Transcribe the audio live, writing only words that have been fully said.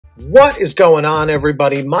What is going on,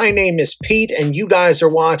 everybody? My name is Pete, and you guys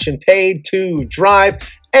are watching Paid to Drive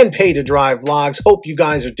and Pay to Drive vlogs. Hope you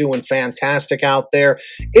guys are doing fantastic out there.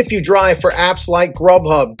 If you drive for apps like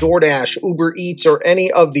Grubhub, DoorDash, Uber Eats, or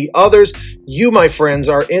any of the others, you, my friends,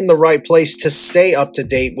 are in the right place to stay up to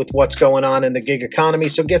date with what's going on in the gig economy.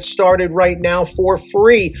 So get started right now for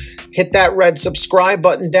free. Hit that red subscribe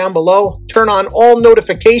button down below. Turn on all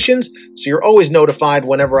notifications so you're always notified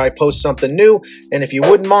whenever I post something new. And if you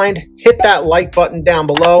wouldn't mind, hit that like button down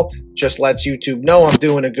below. Just lets YouTube know I'm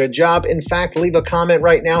doing a good job. In fact, leave a comment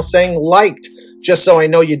right now saying liked, just so I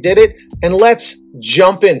know you did it. And let's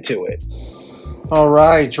jump into it. All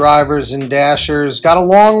right, drivers and dashers. Got a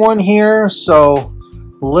long one here, so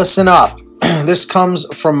listen up. This comes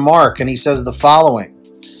from Mark, and he says the following.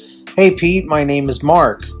 Hey, Pete, my name is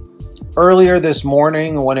Mark. Earlier this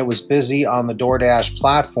morning, when it was busy on the DoorDash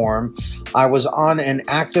platform, I was on an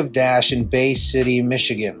active dash in Bay City,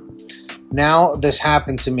 Michigan. Now, this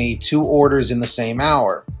happened to me 2 orders in the same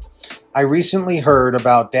hour. I recently heard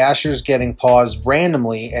about dashers getting paused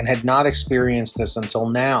randomly and had not experienced this until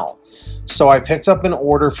now. So I picked up an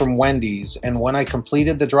order from Wendy's, and when I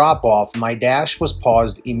completed the drop-off, my dash was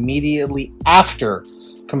paused immediately after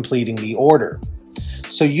completing the order.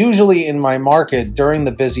 So usually in my market, during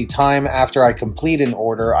the busy time after I complete an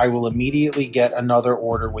order, I will immediately get another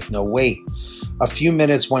order with no wait. A few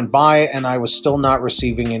minutes went by and I was still not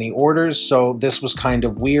receiving any orders, so this was kind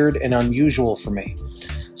of weird and unusual for me.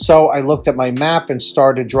 So I looked at my map and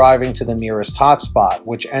started driving to the nearest hotspot,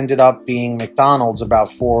 which ended up being McDonald's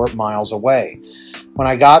about 4 miles away. When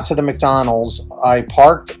I got to the McDonald's, I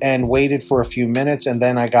parked and waited for a few minutes, and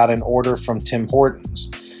then I got an order from Tim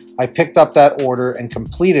Hortons. I picked up that order and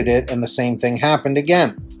completed it, and the same thing happened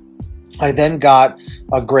again. I then got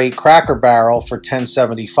a great Cracker Barrel for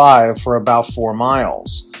 $10.75 for about 4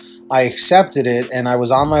 miles. I accepted it, and I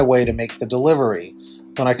was on my way to make the delivery.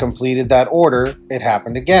 When I completed that order, it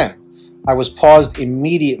happened again. I was paused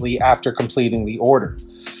immediately after completing the order.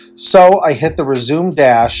 So I hit the resume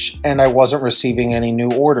dash, and I wasn't receiving any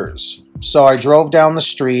new orders. So I drove down the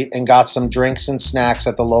street and got some drinks and snacks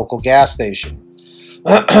at the local gas station.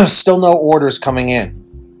 Still no orders coming in.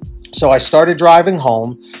 So I started driving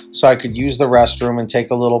home so I could use the restroom and take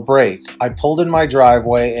a little break. I pulled in my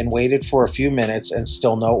driveway and waited for a few minutes and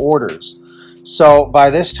still no orders. So by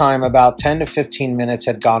this time, about 10 to 15 minutes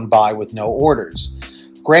had gone by with no orders.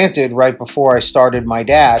 Granted, right before I started my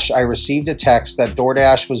dash, I received a text that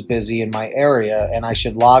DoorDash was busy in my area and I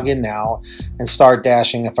should log in now and start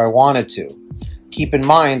dashing if I wanted to. Keep in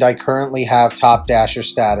mind, I currently have top dasher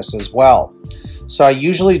status as well. So I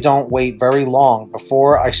usually don't wait very long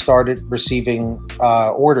before I started receiving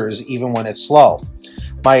orders, even when it's slow.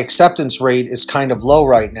 My acceptance rate is kind of low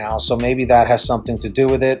right now, so maybe that has something to do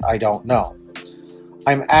with it. I don't know.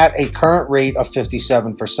 I'm at a current rate of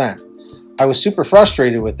 57%. I was super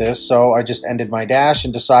frustrated with this, so I just ended my dash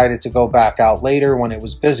and decided to go back out later when it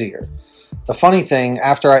was busier. The funny thing,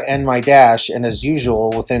 after I end my dash, and as usual,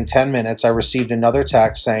 within 10 minutes, I received another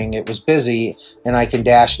text saying it was busy and I can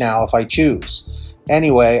dash now if I choose.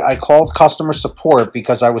 Anyway, I called customer support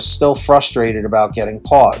because I was still frustrated about getting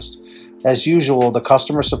paused. As usual, the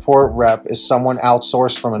customer support rep is someone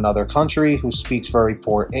outsourced from another country who speaks very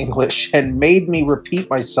poor English and made me repeat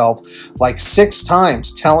myself like 6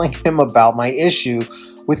 times telling him about my issue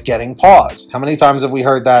with getting paused. How many times have we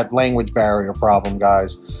heard that language barrier problem,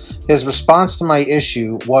 guys? His response to my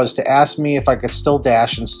issue was to ask me if I could still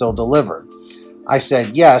dash and still deliver. I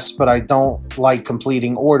said yes, but I don't like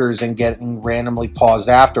completing orders and getting randomly paused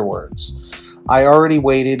afterwards. I already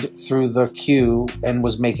waited through the queue and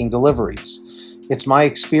was making deliveries. It's my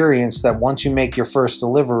experience that once you make your first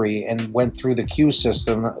delivery and went through the queue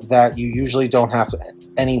system, that you usually don't have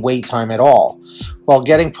any wait time at all. While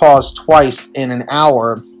getting paused twice in an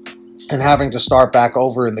hour and having to start back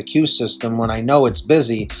over in the queue system when I know it's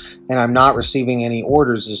busy and I'm not receiving any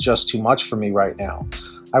orders is just too much for me right now.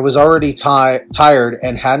 I was already tired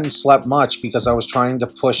and hadn't slept much because I was trying to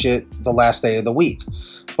push it the last day of the week.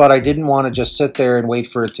 But I didn't want to just sit there and wait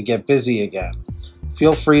for it to get busy again.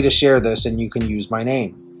 Feel free to share this and you can use my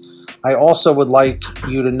name. I also would like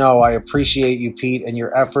you to know I appreciate you, Pete, and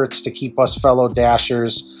your efforts to keep us fellow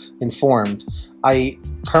dashers informed. I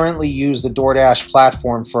currently use the DoorDash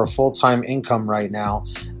platform for a full-time income right now,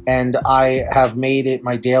 and I have made it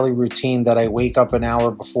my daily routine that I wake up an hour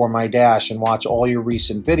before my dash and watch all your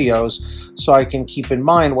recent videos so I can keep in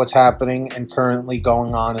mind what's happening and currently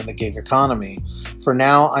going on in the gig economy. For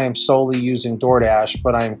now, I am solely using DoorDash,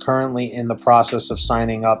 but I am currently in the process of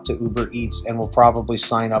signing up to Uber Eats and will probably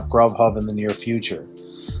sign up Grubhub in the near future.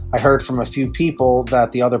 I heard from a few people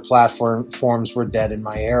that the other platforms were dead in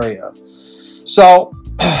my area. So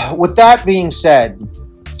with that being said,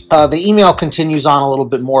 the email continues on a little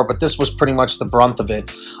bit more, but this was pretty much the brunt of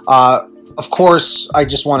it. Of course, I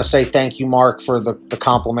just want to say thank you, Mark, for the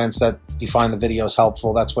compliments that you find the videos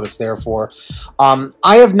helpful. That's what it's there for.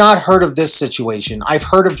 I have not heard of this situation. I've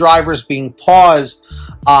heard of drivers being paused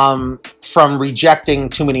from rejecting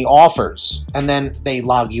too many offers, and then they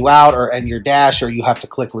log you out or end your dash, or you have to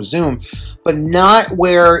click resume, but not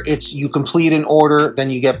where it's you complete an order,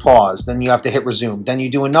 then you get paused, then you have to hit resume, then you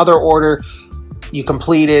do another order, you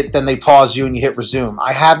complete it, then they pause you and you hit resume.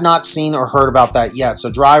 I have not seen or heard about that yet.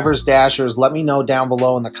 So drivers, dashers, let me know down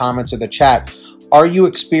below in the comments or the chat. Are you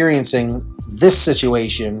experiencing this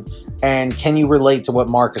situation, and can you relate to what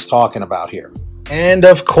Mark is talking about here? And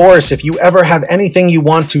of course, if you ever have anything you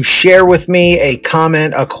want to share with me, a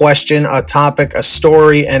comment, a question, a topic, a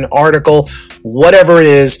story, an article, whatever it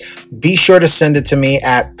is, be sure to send it to me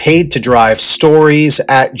at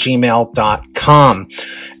paidtodrivestories@gmail.com.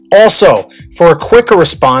 Also, for a quicker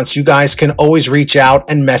response, you guys can always reach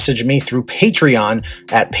out and message me through Patreon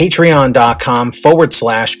at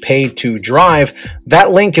patreon.com/paidtodrive.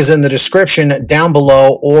 That link is in the description down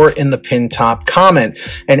below or in the pinned top comment.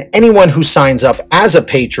 And anyone who signs up as a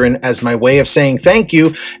patron, as my way of saying thank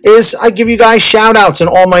you, is I give you guys shout outs in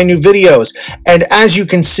all my new videos. And as you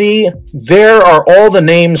can see, there are all the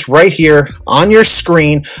names right here on your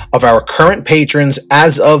screen of our current patrons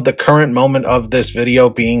as of the current moment of this video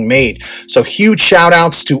being made. So huge shout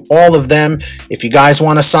outs to all of them. If you guys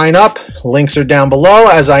want to sign up, links are down below.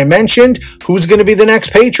 As I mentioned, who's going to be the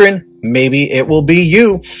next patron? Maybe it will be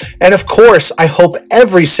you. And of course, I hope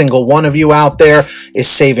every single one of you out there is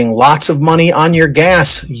saving lots of money on your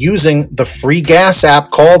gas using the free gas app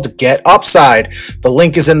called Get Upside. The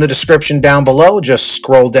link is in the description down below. Just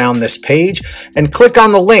scroll down this page and click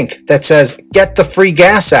on the link that says Get the Free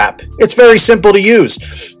Gas App. It's very simple to use.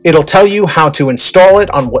 It'll tell you how to install it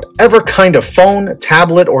on whatever kind of phone,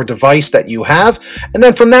 tablet, or device that you have. And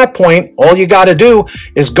then from that point, all you got to do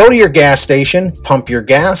is go to your gas station, pump your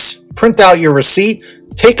gas, print out your receipt,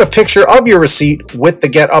 take a picture of your receipt with the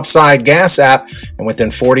Get Upside gas app, and within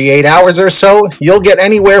 48 hours or so, you'll get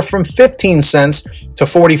anywhere from 15 cents to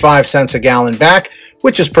 45 cents a gallon back,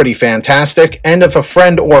 which is pretty fantastic. And if a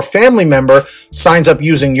friend or family member signs up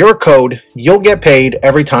using your code, you'll get paid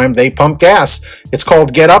every time they pump gas. It's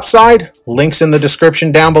called Get Upside. Links in the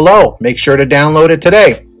description down below. Make sure to download it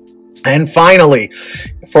today. And finally,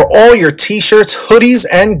 for all your t-shirts, hoodies,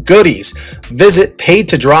 and goodies, visit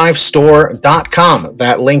paidtodrivestore.com.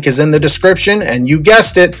 That link is in the description, and you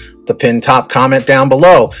guessed it, the pinned top comment down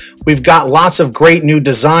below. We've got lots of great new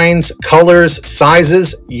designs, colors,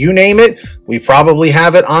 sizes, you name it. We probably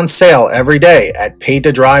have it on sale every day at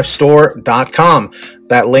paidtodrivestore.com.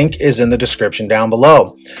 That link is in the description down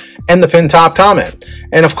below and the pinned top comment.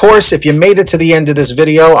 And of course, if you made it to the end of this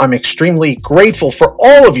video, I'm extremely grateful for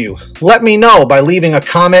all of you. Let me know by leaving a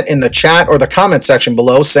comment in the chat or the comment section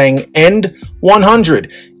below saying END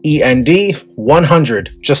 100, END 100.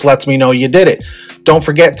 Just lets me know you did it. Don't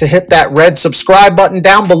forget to hit that red subscribe button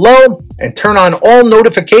down below and turn on all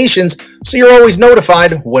notifications so you're always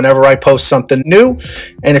notified whenever I post something new.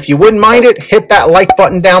 And if you wouldn't mind it, hit that like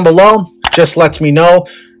button down below. Just lets me know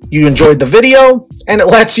you enjoyed the video, and it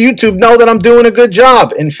lets YouTube know that I'm doing a good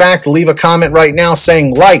job. In fact, leave a comment right now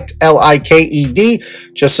saying liked, L-I-K-E-D,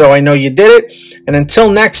 just so I know you did it. And until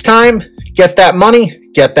next time, get that money,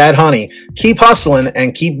 get that honey. Keep hustling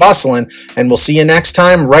and keep bustling, and we'll see you next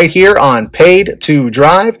time right here on Paid to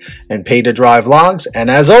Drive and Paid to Drive Vlogs. And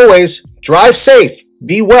as always, drive safe,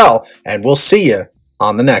 be well, and we'll see you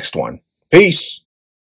on the next one. Peace.